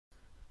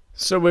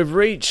So we've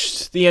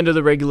reached the end of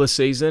the regular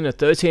season. A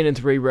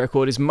 13-3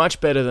 record is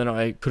much better than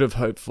I could have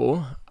hoped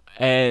for,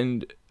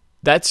 and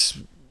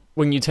that's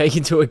when you take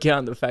into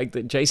account the fact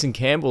that Jason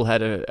Campbell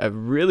had a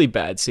really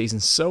bad season,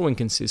 so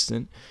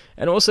inconsistent,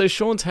 and also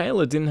Sean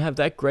Taylor didn't have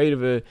that great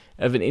of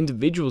an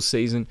individual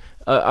season.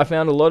 I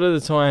found a lot of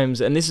the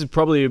times, and this is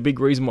probably a big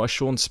reason why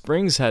Sean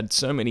Springs had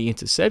so many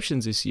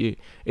interceptions this year,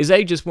 is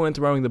they just weren't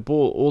throwing the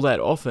ball all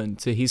that often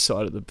to his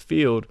side of the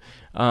field.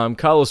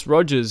 Carlos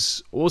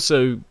Rogers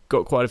also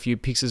got quite a few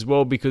picks as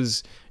well,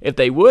 because if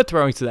they were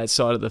throwing to that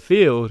side of the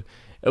field,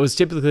 it was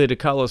typically the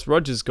Carlos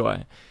Rogers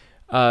guy.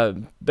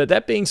 But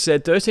that being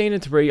said,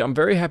 13-3, I'm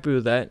very happy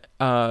with that.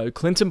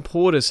 Clinton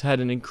Portis had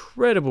an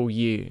incredible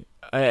year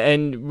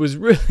and was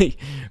really,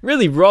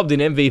 really robbed in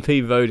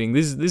MVP voting.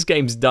 This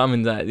game's dumb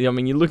in that. I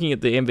mean, you're looking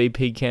at the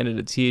MVP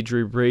candidates here: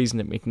 Drew Brees,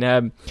 Nick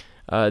McNabb,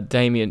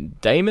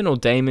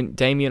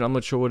 Damien, I'm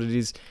not sure what it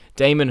is.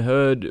 Damon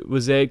Hurd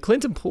was there.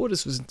 Clinton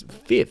Portis was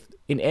 5th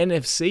in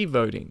NFC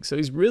voting. So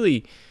he's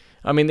really...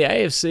 I mean, the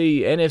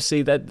AFC,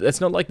 NFC,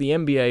 that's not like the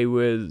NBA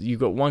where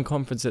you've got one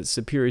conference that's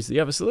superior to the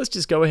other. So let's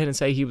just go ahead and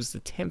say he was the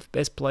 10th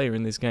best player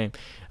in this game.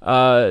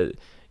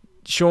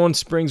 Sean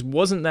Springs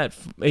wasn't that...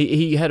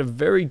 He had a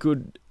very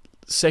good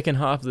second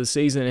half of the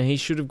season, and he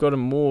should have gotten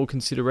more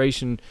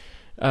consideration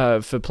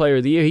for Player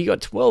of the Year. He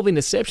got 12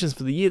 interceptions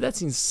for the year.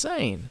 That's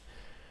insane.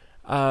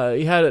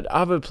 He had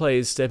other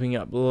players stepping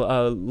up.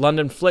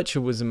 London Fletcher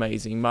was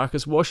amazing.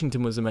 Marcus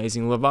Washington was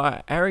amazing.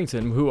 LeVar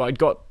Arrington, who I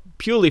got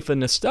purely for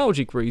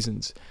nostalgic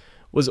reasons,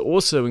 was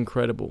also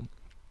incredible.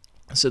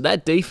 So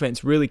that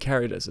defense really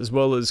carried us, as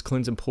well as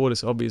Clinton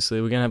Portis,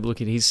 obviously. We're going to have a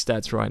look at his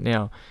stats right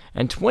now.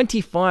 And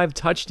 25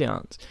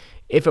 touchdowns.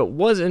 If it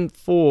wasn't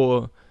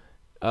for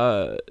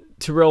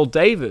Terrell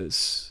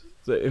Davis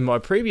in my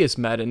previous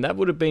Madden, that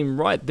would have been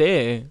right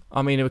there.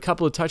 I mean, a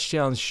couple of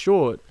touchdowns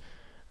short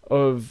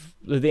of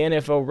the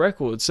NFL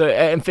record. So,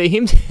 and for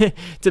him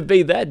to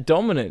be that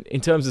dominant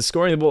in terms of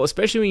scoring the ball,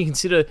 especially when you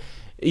consider,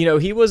 he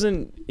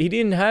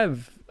didn't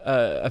have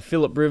a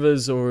Phillip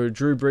Rivers or a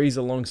Drew Brees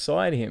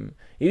alongside him.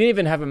 He didn't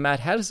even have a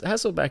Matt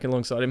Hasselbeck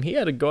alongside him. He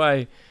had a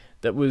guy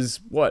that was,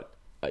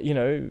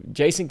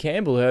 Jason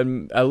Campbell, who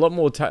had a lot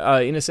more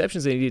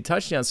interceptions than he did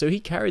touchdowns, so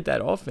he carried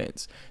that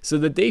offense. So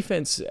the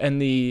defense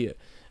and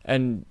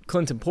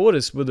Clinton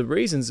Portis were the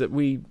reasons that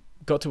we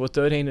got to a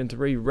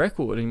 13-3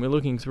 record, and we're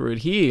looking through it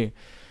here.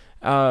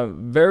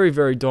 Very,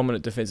 very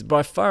dominant defense.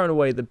 By far and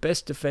away the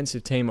best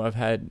defensive team I've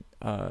had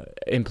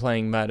in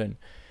playing Madden.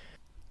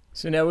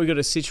 So now we've got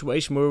a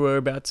situation where we're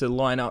about to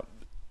line up,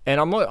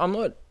 and I'm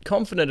not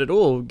confident at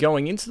all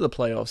going into the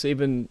playoffs,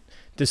 even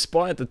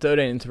despite the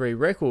 13-3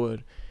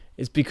 record.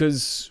 It's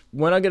because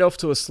when I get off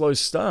to a slow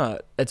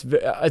start,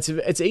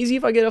 it's easy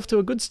if I get off to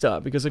a good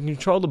start, because I can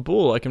control the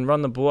ball, I can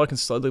run the ball, I can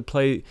slowly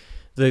play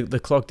the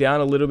clock down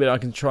a little bit. I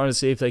can try to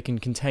see if they can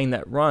contain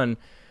that run.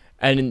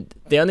 And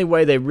the only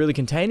way they're really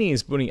containing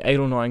is putting 8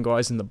 or 9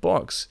 guys in the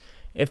box.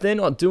 If they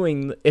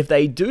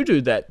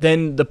do that,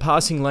 then the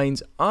passing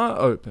lanes are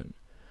open.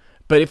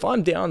 But if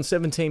I'm down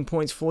 17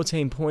 points,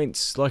 14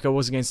 points like I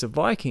was against the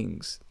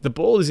Vikings, the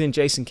ball is in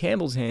Jason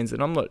Campbell's hands,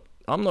 and I'm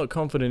not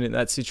confident in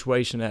that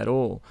situation at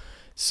all.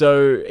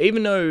 So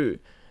even though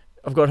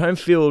I've got home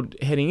field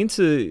heading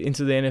into the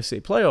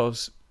NFC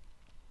playoffs,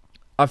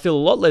 I feel a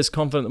lot less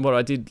confident than what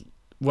I did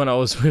when I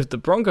was with the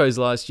Broncos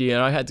last year,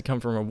 and I had to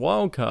come from a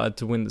wild card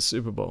to win the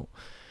Super Bowl.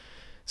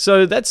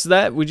 So that's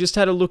that. We just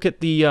had a look at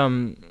the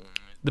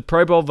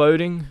Pro Bowl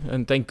voting,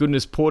 and thank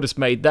goodness Portis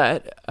made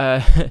that.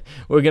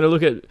 We're going to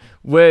look at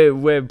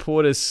where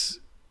Portis,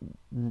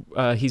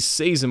 his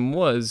season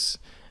was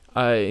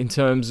in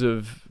terms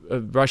of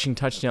rushing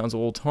touchdowns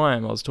all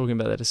time. I was talking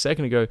about that a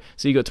second ago.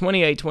 So you got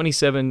 28,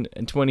 27,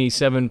 and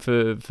 27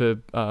 for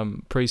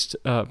Priest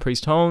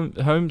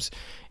Holmes.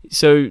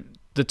 So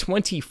the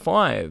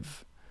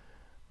 25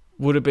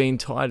 would have been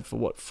tied for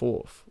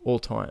 4th all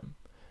time.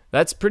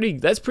 That's pretty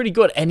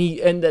good,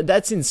 and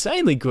that's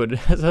insanely good,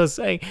 as I was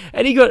saying.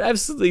 And he got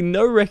absolutely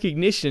no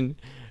recognition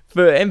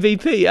for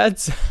MVP.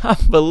 That's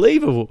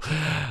unbelievable.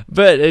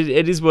 But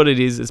it is what it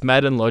is. It's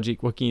Madden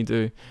logic. What can you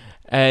do?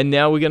 And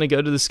now we're going to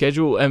go to the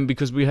schedule, and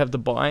because we have the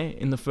bye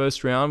in the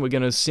first round, we're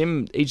going to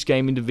sim each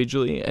game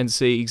individually and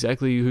see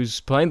exactly who's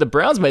playing. The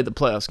Browns made the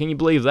playoffs. Can you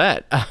believe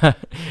that?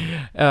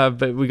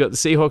 But we got the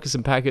Seahawks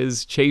and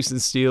Packers, Chiefs and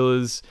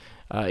Steelers,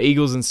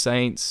 Eagles and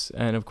Saints,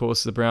 and of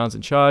course the Browns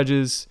and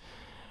Chargers.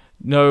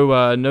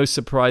 No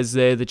surprise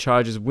there. The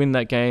Chargers win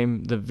that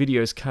game. The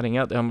video's cutting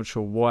out there. I'm not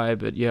sure why,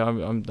 but yeah,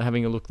 I'm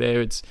having a look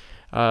there. It's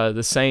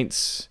the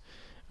Saints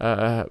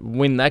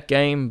win that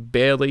game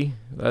barely.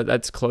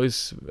 That's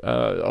close.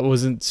 I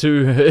wasn't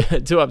too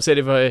upset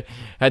if I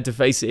had to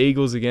face the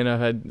Eagles again. I've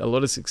had a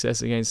lot of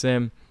success against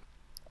them.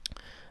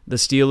 The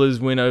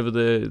Steelers win over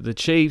the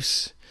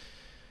Chiefs,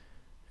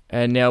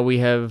 and now we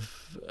have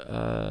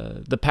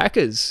the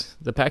Packers.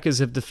 The Packers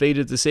have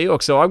defeated the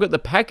Seahawks, so I've got the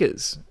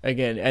Packers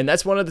again, and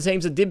that's one of the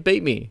teams that did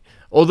beat me.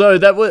 Although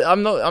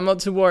I'm not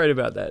too worried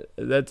about that.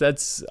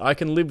 That's I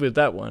can live with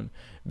that one,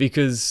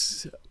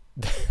 because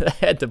they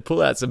had to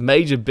pull out some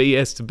major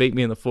BS to beat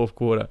me in the fourth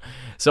quarter.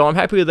 So I'm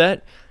happy with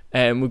that,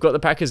 and we've got the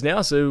Packers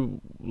now. So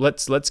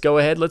let's go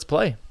ahead, let's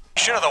play.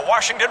 Of the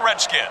Washington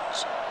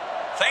Redskins.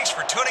 Thanks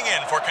for tuning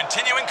in for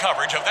continuing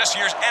coverage of this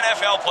year's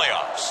NFL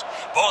playoffs.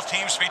 Both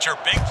teams feature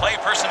big play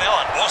personnel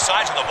on both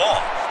sides of the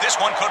ball. This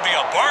one could be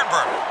a barn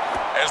burner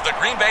as the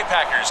Green Bay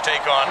Packers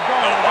take on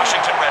the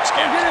Washington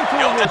Redskins.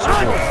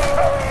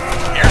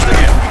 Here's the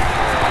hit.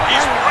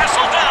 He's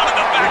wrestled down in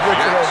the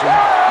backfield.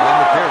 On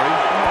the carry.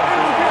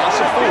 Loss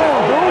of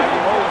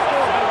 4.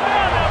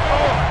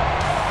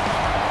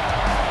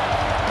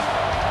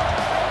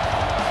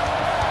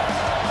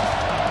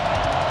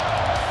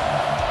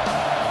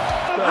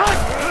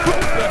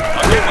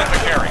 Again with the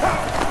carry.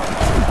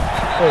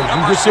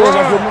 Number 6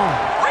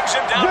 brings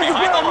him down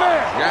behind the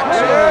line.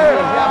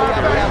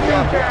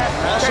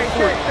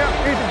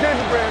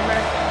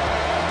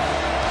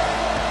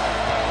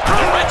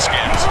 The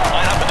Redskins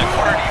line up in the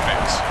corner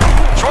defense.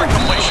 Short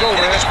completion,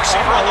 hitting his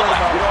receiver on the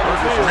left.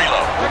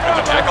 Reload with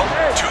the tackle.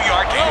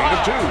 2-yard gain.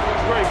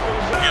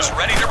 Is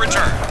ready to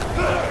return.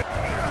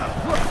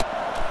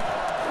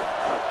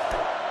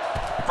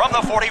 From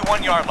the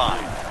 41-yard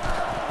line.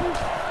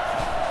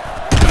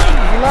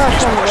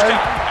 He's pushed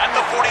out at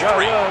the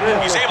 43.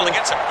 He's able to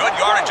get some good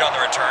yardage on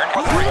the return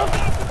for 3.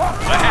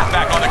 The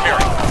halfback on the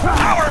carry.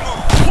 Power move.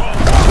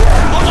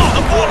 Oh,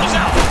 the ball is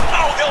out.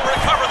 Oh, they'll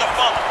recover the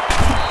fumble.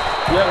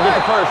 Yeah, get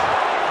the first.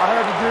 I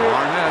had to do it.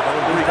 Barnett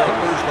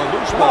recovers the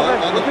loose ball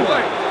on the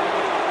play.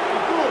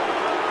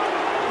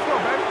 Let's go,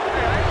 baby.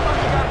 Hey, I ain't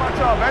fucking got my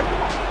job,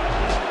 baby.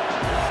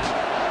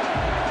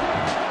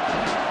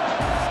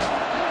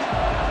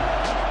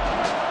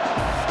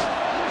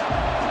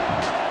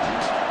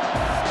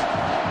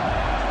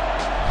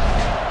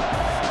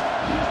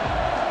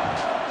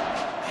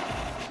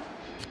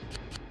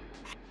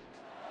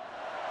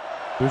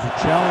 There's a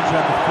challenge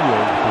on the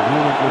field. The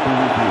ruling will be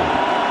reviewed.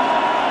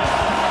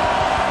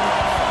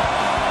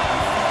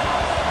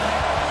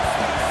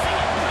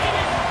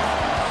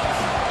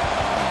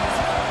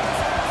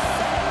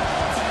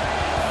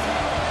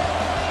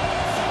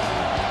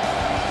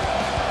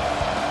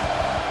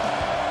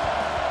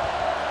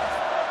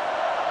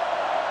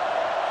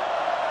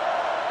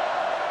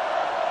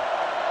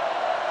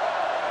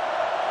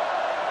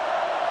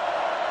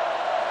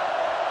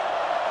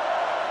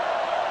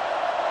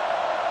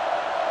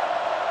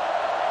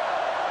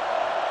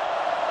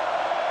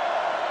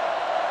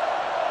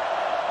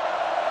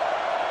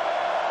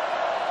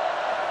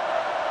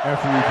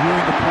 After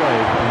reviewing the play,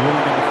 the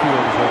ruling on the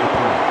field is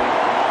overturned.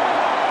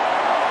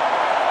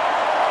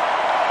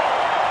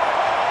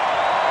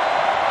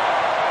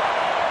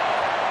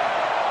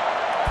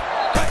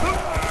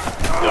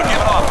 They'll give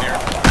it off here.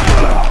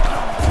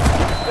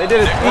 They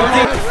did it.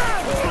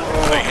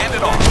 They hand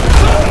it off.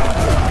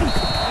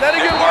 Let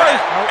it get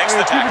worse. Makes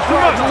the tackle.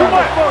 Too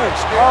much.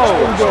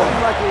 Oh,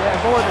 like he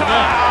had more than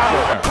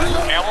that.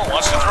 Campbell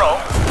wants to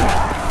throw.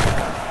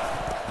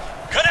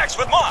 Connects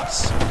with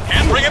Moss.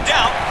 Can't bring him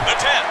down. The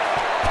 10.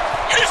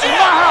 He's in.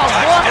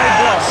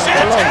 Touchdown.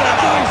 Santana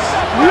Moss.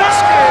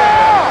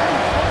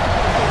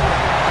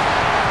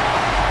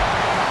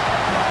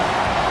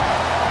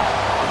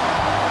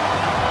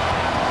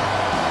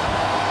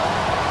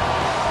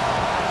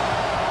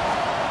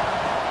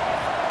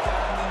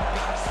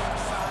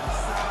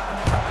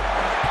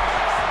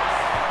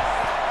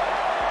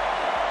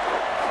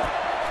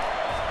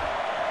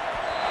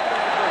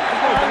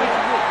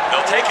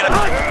 They'll take it.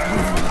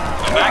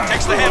 The back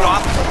takes the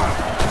handoff.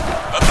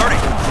 The 30.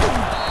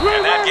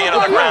 And that gain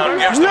on the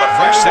ground gives them a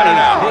fresh set of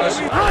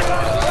downs.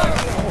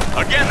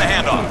 Again, the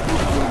handoff.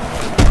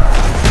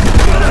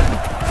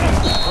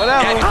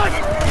 Whatever.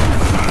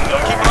 They'll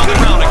keep it on the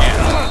ground again.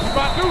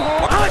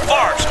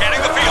 Favre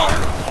scanning the field.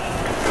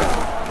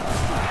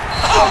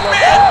 Oh,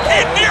 man!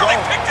 He nearly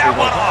picked that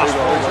one off.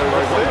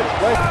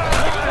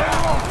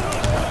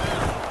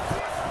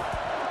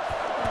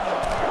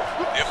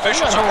 The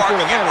officials are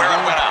marking it where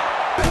it went out.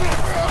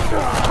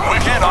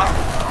 Quick handoff.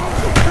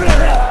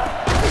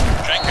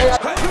 Jenkins.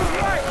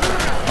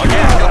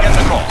 Again, he'll get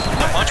the call.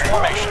 The bunch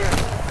formation.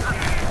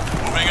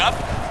 Moving up.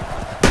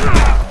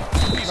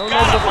 He's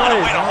got to find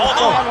a way to hold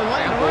on.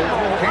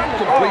 Can't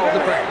complete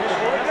the pass.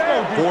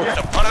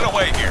 To punt it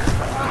away here.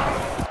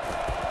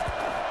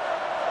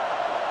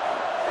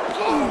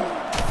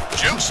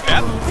 Juke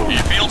step. He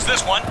fields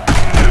this one.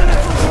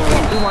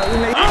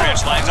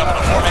 Defense lines up in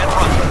a 4-man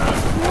front.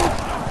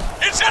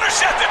 It's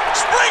intercepted.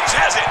 Springs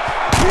has it.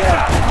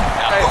 Yeah.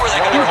 Now, who are they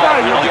going to call?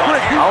 I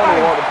only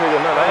want to pick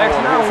another.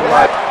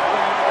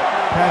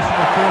 Pass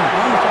interference.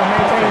 I'm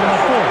maintaining my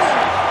force.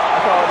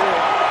 That's all it is.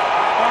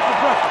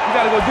 You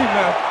got to go deep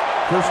now.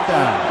 First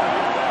down.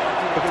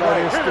 The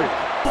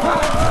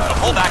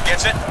fullback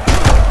gets it.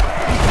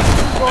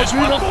 This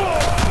one.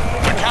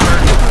 The counter.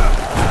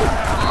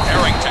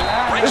 Harrington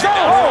brings it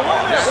down for a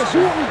loss.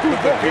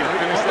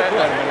 Finish that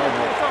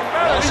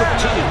loss of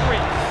 2.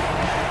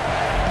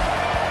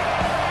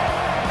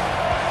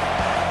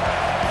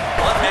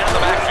 Left hand in the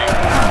backfield.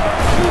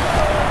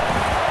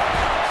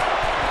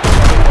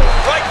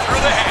 Right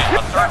through the hand.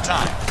 A third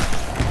time.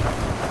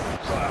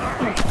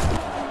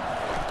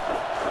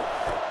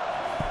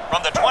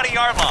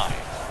 20-yard line.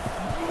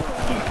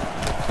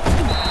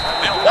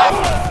 They'll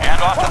hand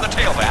off to the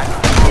tailback.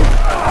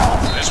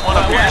 This one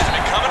appears to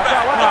be coming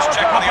back. Let's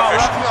check with the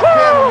officials.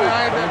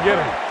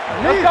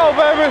 Let's go,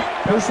 baby.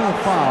 Personal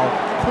foul.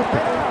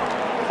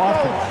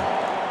 Offense.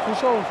 For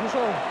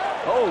sure.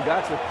 Oh,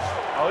 gotcha.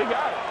 Oh, he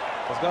got it.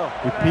 Let's go.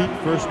 Repeat,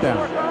 first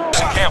down.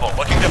 Campbell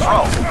looking to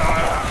throw.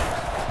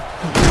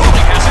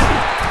 Totally has it.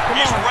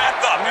 He's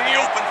wrapped up in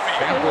the open field.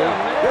 Campbell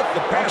with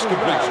the pass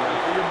completion.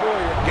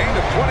 Gain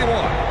of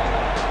 21.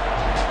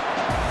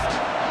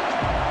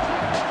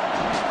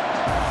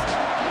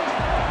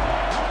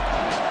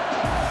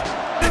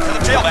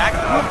 Tailback.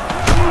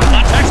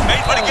 Contact's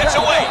made, but he gets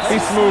away.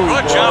 He's smooth.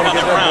 Good job on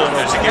the ground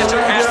as he gets it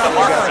past the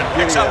marker and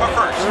picks up a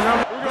first.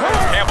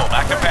 Campbell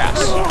back to pass.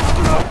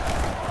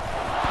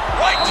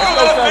 Right to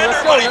the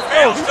defender, but he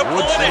fails to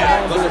pull it in.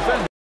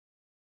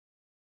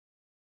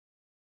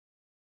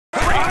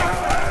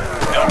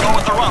 They'll go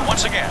with the run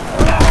once again.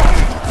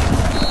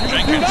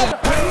 Jenkins.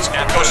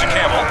 Snap goes to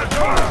Campbell.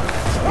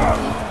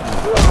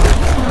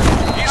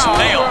 He's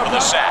nailed for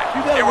the sack.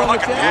 They were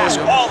looking pass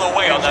all the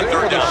way on that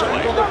third down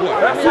play.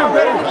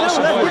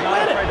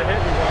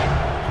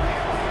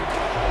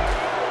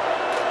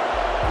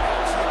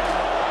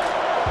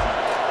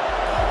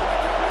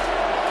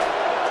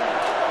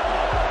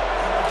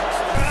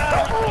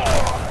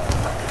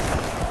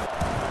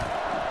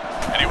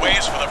 And he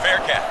waits for the fair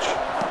catch.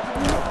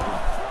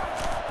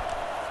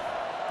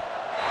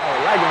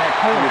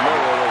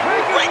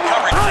 Great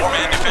coverage,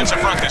 four-man defensive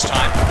front this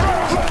time.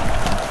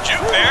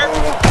 Juke there.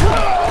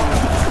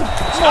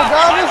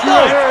 Let's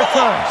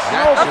go.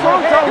 That's what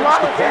I'm talking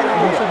about.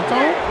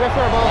 Yes,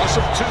 sir, boss. Loss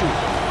of 2.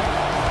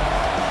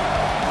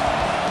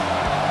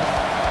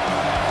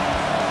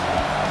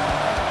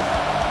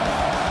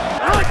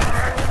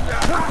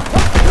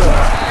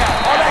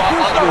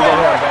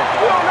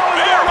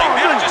 Barely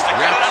manages to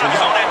get it out of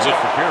his own end zone.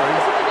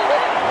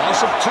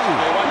 Loss of 2. You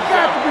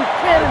got to be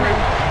kidding me.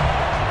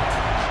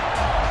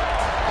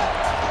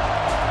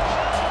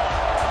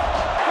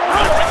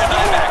 They'll bring the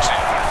Diamondbacks in.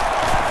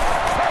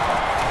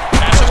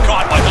 Pass is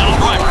caught by Donald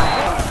Driver.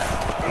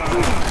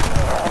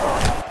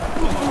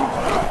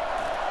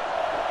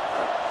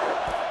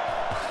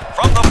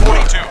 From the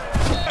 42.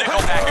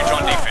 Nickel package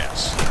on defense.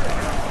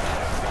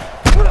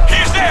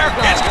 He's there.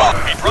 It's caught.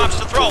 He drops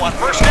the throw on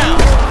first down.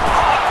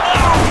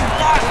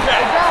 Lost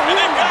it. And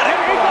they've got it.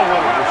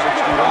 Number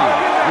 61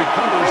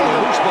 recovers the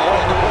loose ball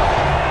on the play.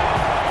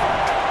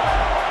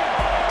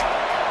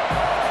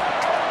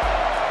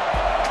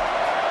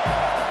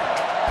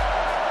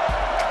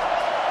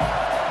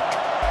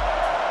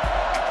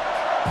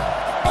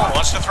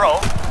 Wants to throw.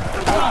 The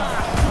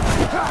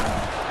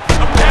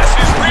pass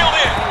is reeled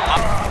in.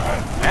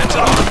 Hands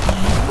it off.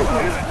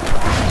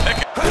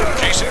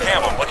 Jason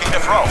Campbell looking to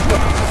throw.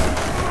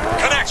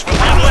 Connects with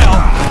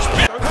Randall.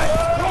 Spin.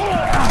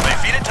 They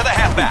feed it to the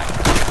halfback.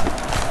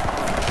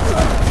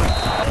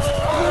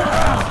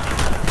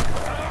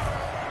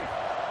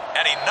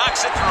 And he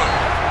knocks it through.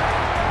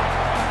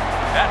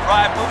 That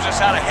drive moves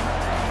us out ahead.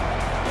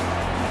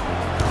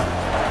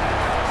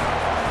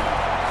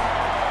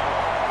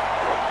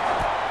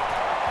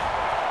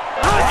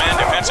 Man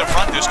defensive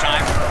front this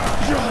time.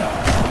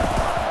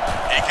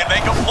 He can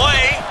make a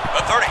play.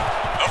 The 30,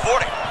 the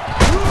 40.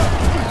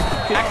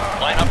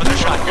 Line up in the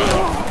shotgun.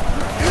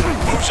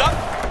 Moves up.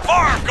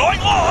 Far,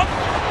 going long.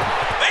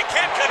 They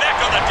can't connect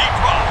on the deep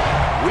drop.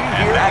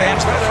 And that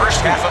ends the first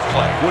half of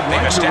play.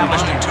 They've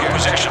established a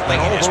two-possession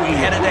lead as we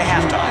head into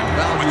halftime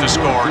with the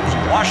score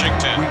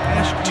Washington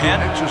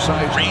 10,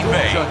 Green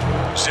Bay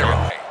 0.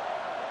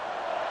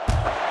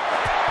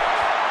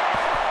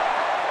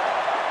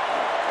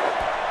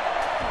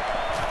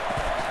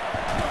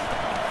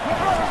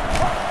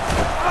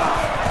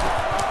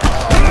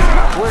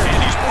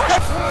 And he's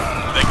pushed.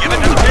 They give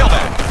it to the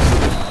tailback.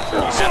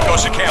 Send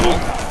goes to Campbell.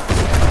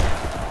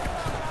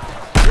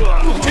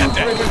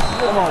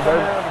 Come on,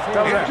 baby.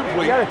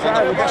 Incomplete on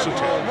the pass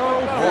attempt.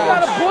 You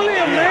got to bully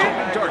him, man.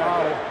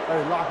 Hey,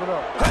 lock it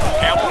up.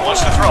 Campbell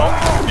wants to throw.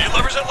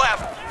 Delivers it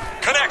left.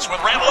 Connects with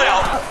Randall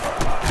L.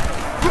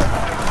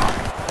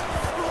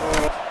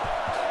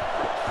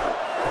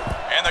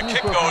 And the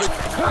kick goes.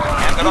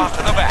 Handed off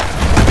to the back.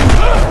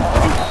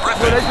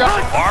 Griffin.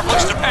 Arm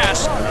looks to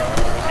pass.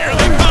 Here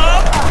they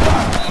come.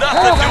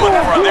 Nothing doing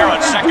for him there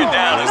on second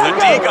down as the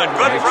D got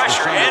good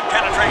pressure and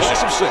penetration.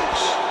 Loss of 6.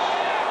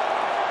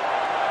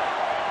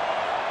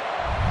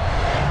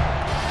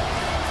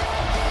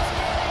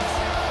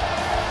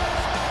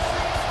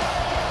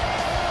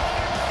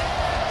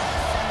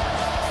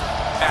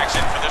 Backs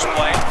in for this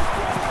play.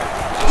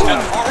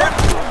 Step forward.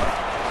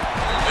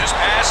 This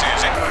pass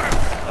is in.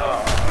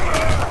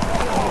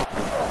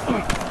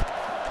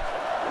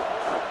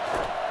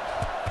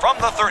 From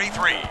the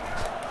 33.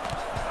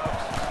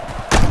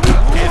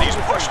 And he's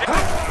pushed it. The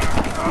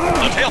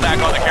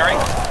tailback on the carry.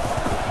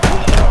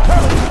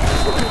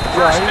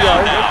 First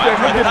down now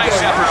after a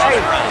nice effort on the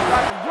ground.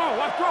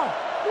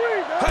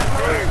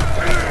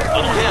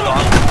 Little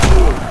handoff.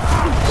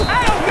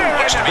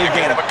 Looks to be a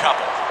gain of a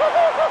couple.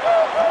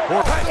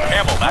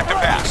 Campbell back to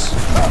pass.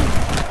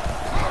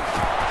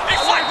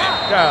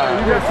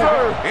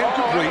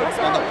 Incomplete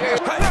on the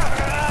pass.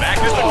 Back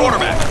is the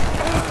quarterback.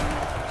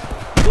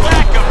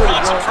 Lack of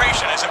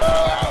concentration as it...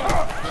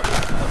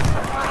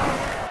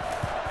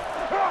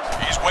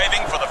 He's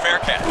waving for the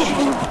fair catch.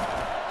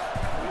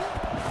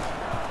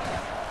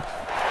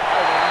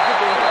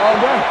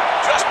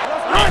 Just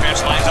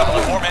defense lines up in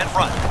the four-man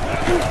front.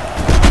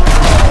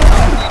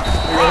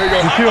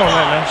 Kill on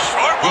that, man.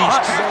 Short ball.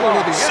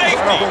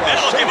 Safety.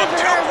 That'll give him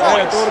 2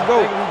 points. Throw the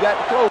goal.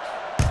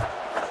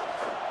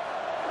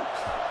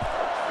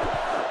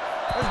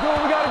 Let's do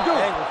what we got to do.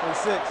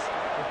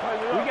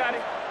 We got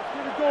it.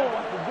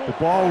 The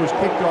ball was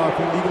kicked off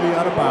illegally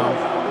out of bounds.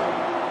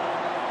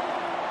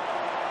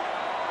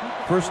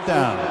 First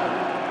down.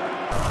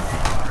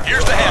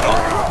 Here's the handoff.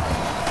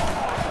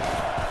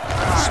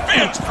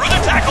 Spins through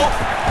the tackle.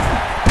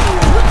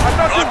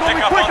 Good pick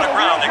up on the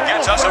ground that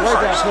gets us a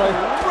first.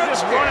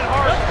 Let's go,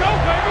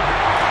 baby.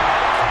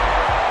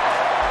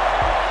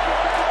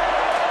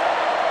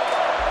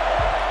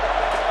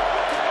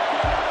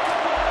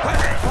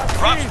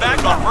 Drops back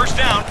on first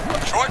down.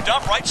 Short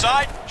dump right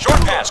side. Short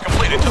pass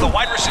completed to the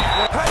wide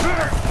receiver.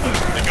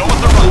 They go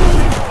with the run.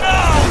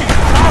 No!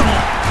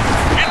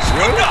 It's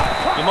scooped up.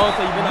 Number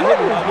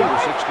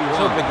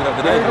 61. Picking up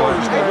the day. Ball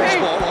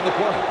on the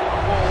play.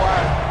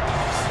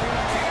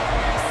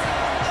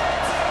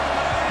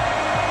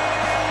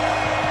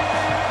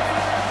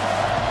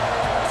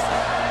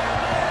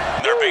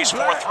 Their base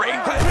 4-3.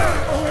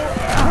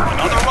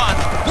 Another run.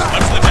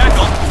 Slips the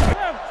tackle.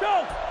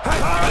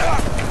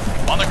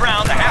 On the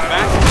ground, the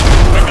halfback.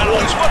 We've got a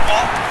loose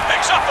football.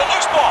 Picks up the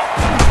loose ball.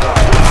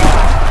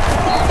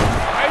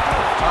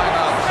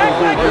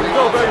 Let's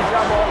go, baby.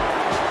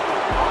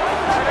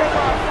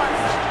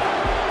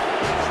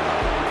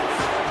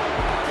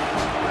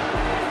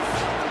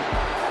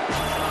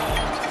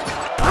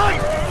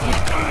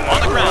 On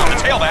the ground, the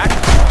tailback.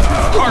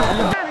 Carter.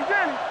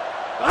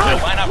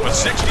 They'll line up with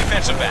 6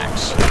 defensive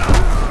backs.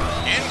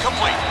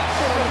 Incomplete.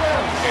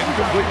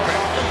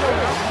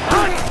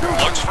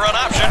 Looks for an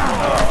option.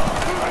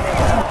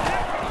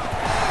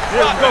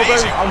 Not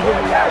easy.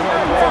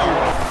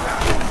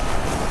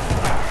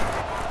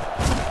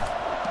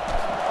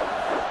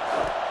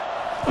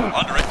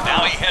 Under it,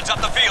 now he heads up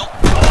the field.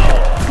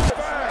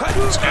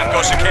 Snap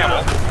goes to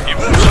Campbell. He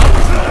moves up.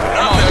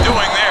 Nothing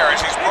doing there as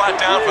he's brought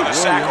down for the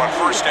sack on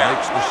first down.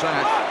 Makes the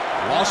sack.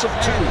 Loss of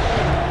 2.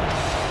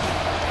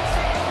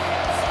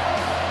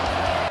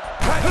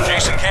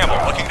 Jason Campbell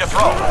looking to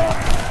throw.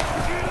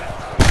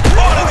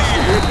 Ball in the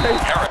air.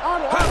 Garrett. On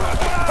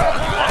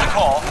the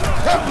call.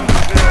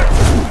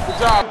 Good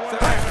job.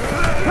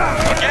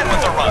 Again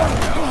with the run.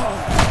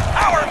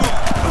 Power move.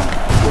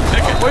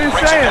 Pickett What are you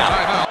brings saying? it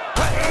down.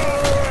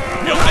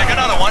 He'll take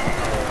another one.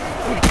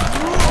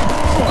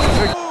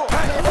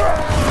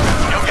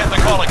 He'll get the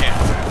call again.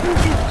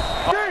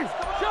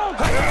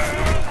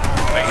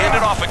 They hand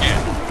it off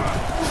again.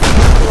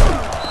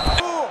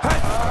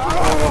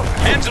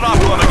 Hands it off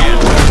to him again.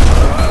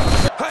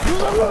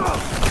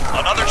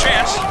 Another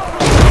chance.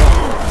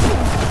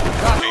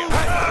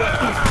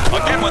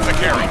 Again with the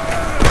carry.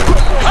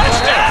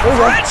 Touchdown,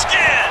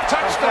 Redskins!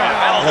 Touchdown.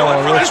 That'll do it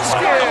for this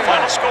one. The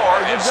final score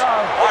is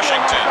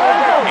Washington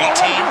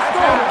 18,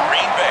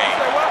 Green Bay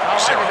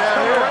 0.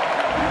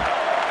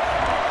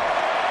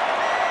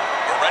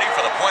 We're ready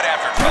for the point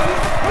after try.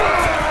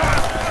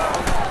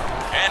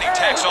 And he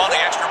tacks on the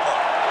extra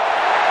point.